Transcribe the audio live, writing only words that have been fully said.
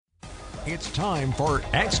It's time for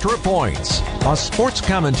Extra Points, a sports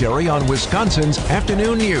commentary on Wisconsin's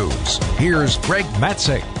afternoon news. Here's Greg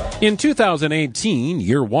Matzek. In 2018,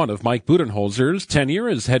 year one of Mike Budenholzer's tenure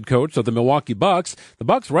as head coach of the Milwaukee Bucks, the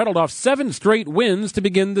Bucks rattled off 7 straight wins to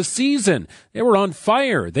begin the season. They were on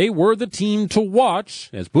fire. They were the team to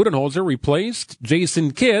watch as Budenholzer replaced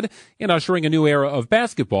Jason Kidd in ushering a new era of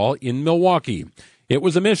basketball in Milwaukee. It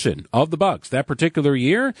was a mission of the Bucks that particular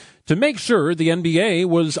year to make sure the NBA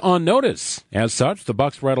was on notice. As such, the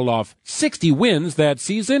Bucks rattled off 60 wins that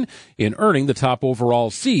season in earning the top overall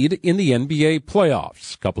seed in the NBA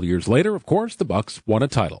playoffs. A couple of years later, of course, the Bucks won a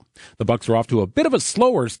title. The Bucks are off to a bit of a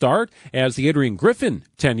slower start as the Adrian Griffin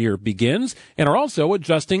tenure begins and are also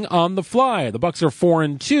adjusting on the fly. The Bucks are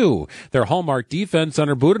 4-2. Their hallmark defense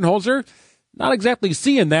under Budenholzer, not exactly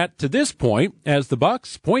seeing that to this point, as the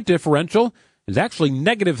Bucks' point differential is actually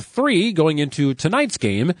 -3 going into tonight's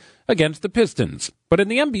game against the Pistons. But in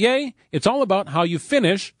the NBA, it's all about how you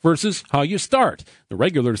finish versus how you start. The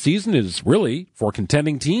regular season is really, for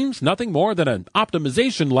contending teams, nothing more than an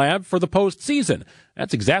optimization lab for the postseason.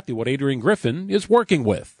 That's exactly what Adrian Griffin is working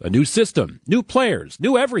with. A new system, new players,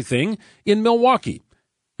 new everything in Milwaukee.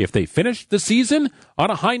 If they finish the season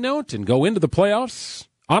on a high note and go into the playoffs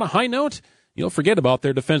on a high note, you'll forget about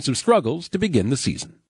their defensive struggles to begin the season.